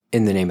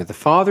In the name of the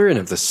Father, and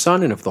of the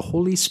Son, and of the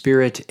Holy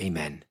Spirit.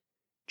 Amen.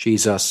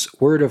 Jesus,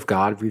 Word of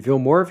God, reveal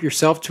more of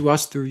yourself to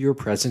us through your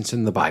presence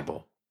in the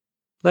Bible.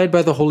 Led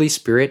by the Holy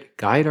Spirit,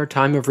 guide our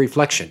time of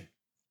reflection.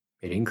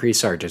 May it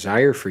increase our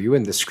desire for you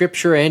in the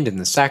Scripture and in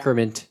the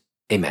sacrament.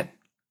 Amen.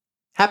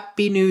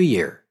 Happy New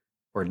Year!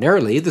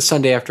 Ordinarily, the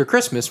Sunday after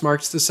Christmas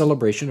marks the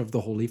celebration of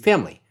the Holy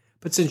Family,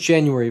 but since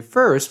January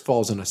 1st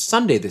falls on a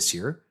Sunday this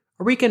year,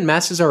 our weekend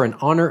Masses are in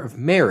honor of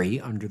Mary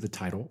under the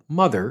title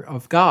Mother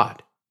of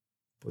God.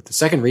 Both the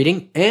second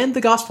reading and the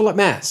Gospel at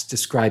Mass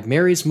describe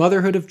Mary's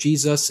motherhood of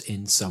Jesus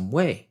in some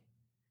way.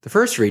 The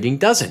first reading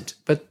doesn't,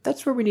 but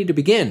that's where we need to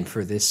begin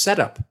for this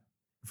setup.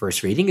 The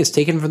first reading is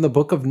taken from the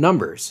book of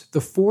Numbers,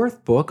 the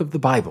fourth book of the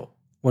Bible.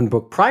 One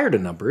book prior to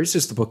Numbers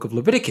is the book of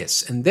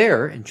Leviticus, and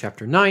there, in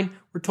chapter 9,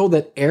 we're told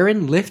that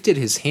Aaron lifted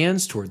his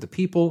hands toward the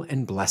people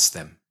and blessed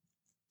them.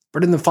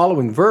 But in the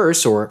following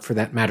verse, or for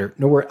that matter,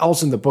 nowhere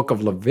else in the book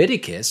of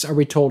Leviticus, are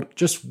we told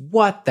just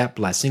what that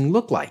blessing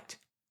looked like.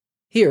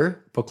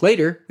 Here, a book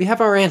later, we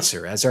have our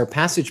answer as our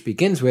passage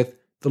begins with,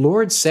 "The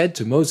Lord said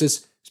to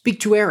Moses, Speak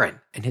to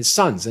Aaron and his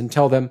sons and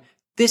tell them,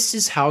 this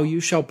is how you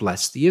shall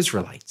bless the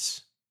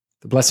Israelites."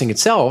 The blessing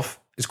itself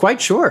is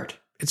quite short.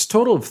 It's a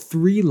total of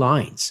 3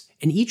 lines,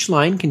 and each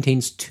line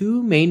contains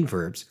 2 main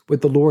verbs with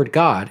the Lord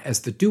God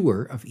as the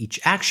doer of each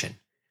action.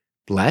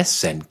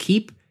 Bless and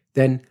keep,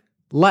 then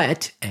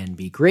let and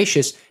be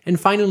gracious, and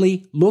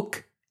finally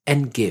look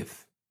and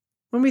give.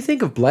 When we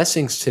think of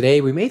blessings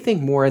today, we may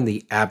think more in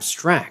the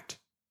abstract.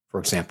 For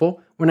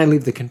example, when I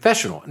leave the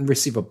confessional and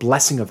receive a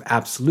blessing of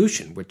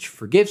absolution, which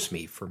forgives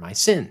me for my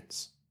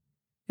sins.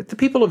 Yet the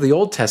people of the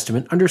Old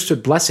Testament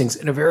understood blessings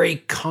in a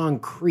very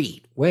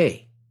concrete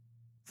way.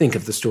 Think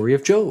of the story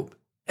of Job.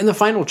 In the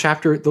final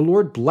chapter, the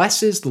Lord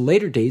blesses the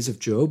later days of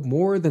Job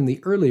more than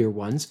the earlier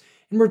ones,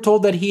 and we're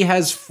told that he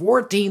has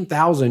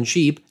 14,000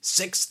 sheep,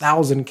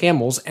 6,000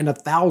 camels, and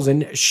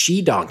 1,000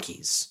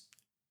 she-donkeys.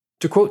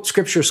 To quote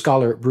scripture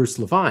scholar Bruce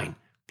Levine,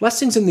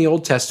 blessings in the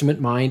Old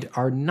Testament mind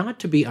are not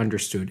to be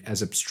understood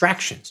as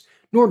abstractions,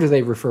 nor do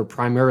they refer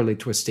primarily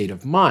to a state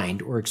of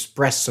mind or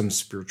express some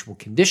spiritual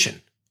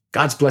condition.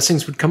 God's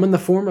blessings would come in the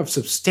form of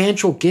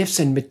substantial gifts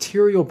and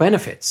material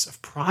benefits,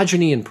 of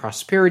progeny and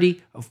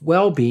prosperity, of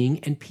well-being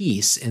and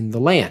peace in the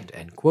land,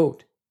 end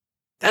quote.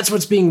 That's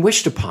what's being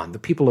wished upon the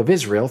people of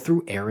Israel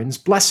through Aaron's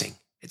blessing.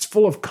 It's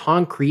full of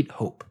concrete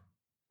hope.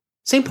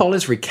 St. Paul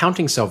is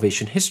recounting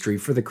salvation history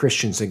for the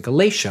Christians in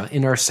Galatia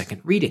in our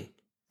second reading.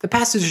 The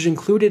passage is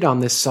included on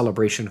this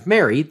celebration of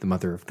Mary, the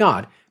Mother of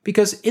God,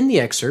 because in the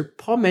excerpt,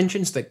 Paul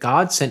mentions that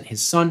God sent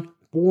his Son,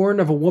 born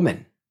of a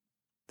woman.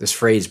 This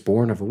phrase,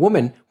 born of a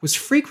woman, was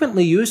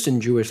frequently used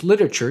in Jewish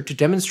literature to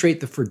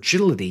demonstrate the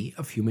fragility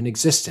of human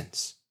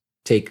existence.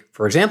 Take,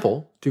 for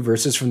example, 2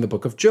 verses from the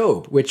book of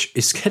Job, which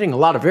is getting a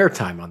lot of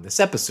airtime on this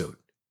episode.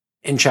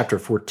 In chapter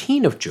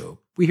 14 of Job,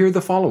 we hear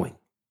the following.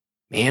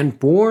 Man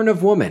born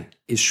of woman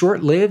is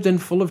short-lived and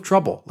full of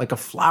trouble, like a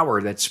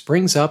flower that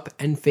springs up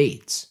and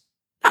fades.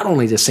 Not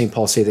only does St.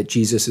 Paul say that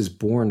Jesus is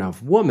born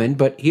of woman,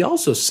 but he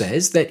also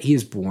says that he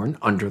is born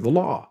under the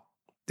law.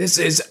 This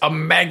is a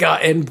mega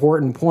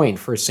important point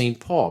for St.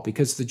 Paul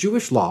because the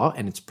Jewish law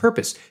and its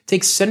purpose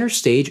takes center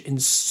stage in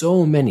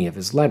so many of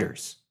his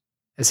letters.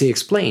 As he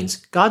explains,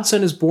 God's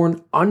Son is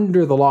born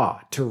under the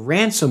law to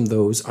ransom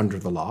those under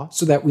the law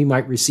so that we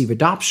might receive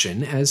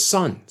adoption as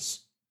sons.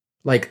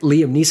 Like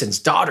Liam Neeson's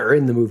daughter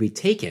in the movie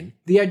Taken,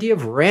 the idea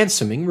of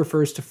ransoming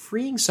refers to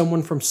freeing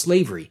someone from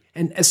slavery,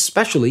 and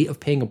especially of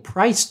paying a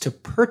price to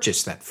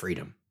purchase that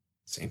freedom.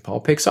 St. Paul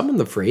picks up on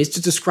the phrase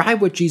to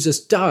describe what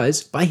Jesus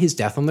does by his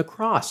death on the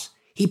cross.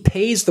 He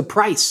pays the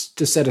price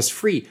to set us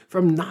free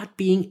from not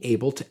being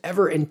able to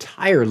ever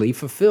entirely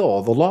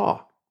fulfill the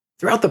law.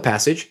 Throughout the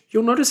passage,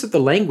 you'll notice that the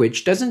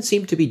language doesn't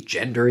seem to be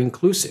gender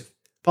inclusive.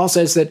 Paul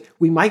says that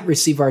we might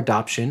receive our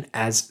adoption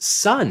as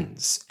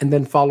sons, and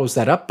then follows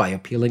that up by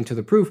appealing to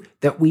the proof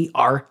that we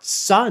are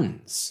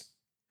sons.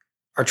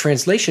 Our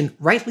translation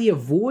rightly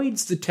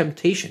avoids the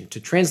temptation to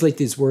translate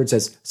these words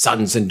as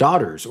sons and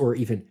daughters, or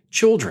even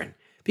children,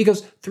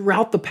 because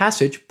throughout the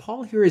passage,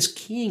 Paul here is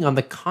keying on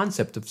the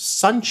concept of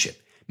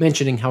sonship,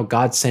 mentioning how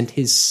God sent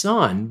his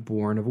Son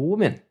born of a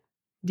woman.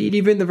 Indeed,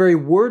 even the very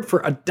word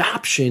for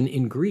adoption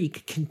in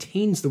Greek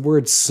contains the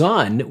word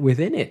son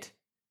within it.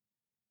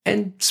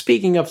 And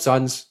speaking of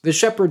sons, the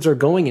shepherds are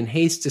going in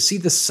haste to see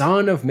the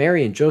son of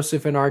Mary and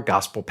Joseph in our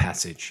gospel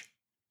passage.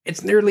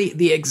 It's nearly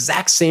the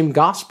exact same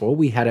gospel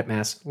we had at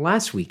Mass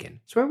last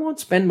weekend, so I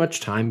won't spend much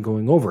time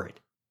going over it.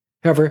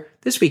 However,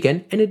 this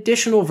weekend, an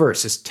additional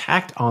verse is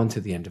tacked on to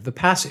the end of the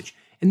passage,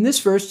 and this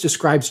verse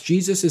describes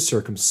Jesus'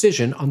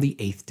 circumcision on the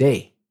 8th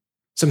day.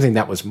 Something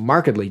that was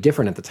markedly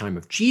different at the time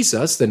of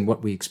Jesus than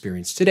what we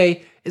experience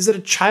today is that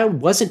a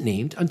child wasn't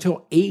named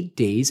until 8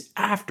 days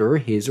after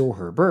his or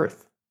her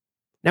birth.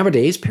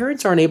 Nowadays,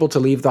 parents aren't able to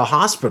leave the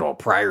hospital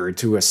prior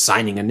to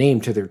assigning a name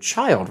to their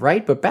child,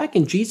 right? But back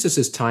in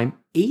Jesus' time,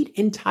 8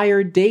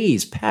 entire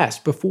days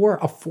passed before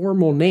a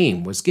formal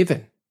name was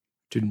given.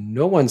 To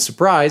no one's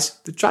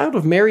surprise, the child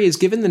of Mary is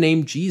given the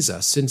name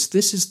Jesus, since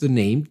this is the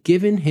name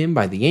given him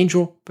by the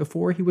angel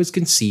before he was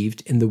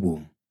conceived in the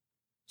womb.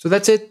 So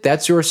that's it.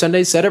 That's your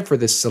Sunday setup for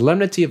this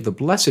solemnity of the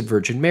Blessed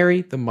Virgin Mary,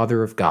 the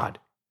Mother of God.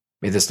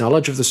 May this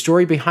knowledge of the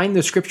story behind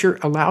the Scripture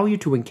allow you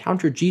to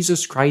encounter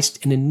Jesus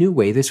Christ in a new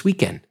way this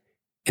weekend.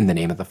 In the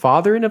name of the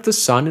Father, and of the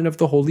Son, and of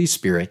the Holy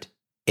Spirit.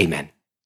 Amen.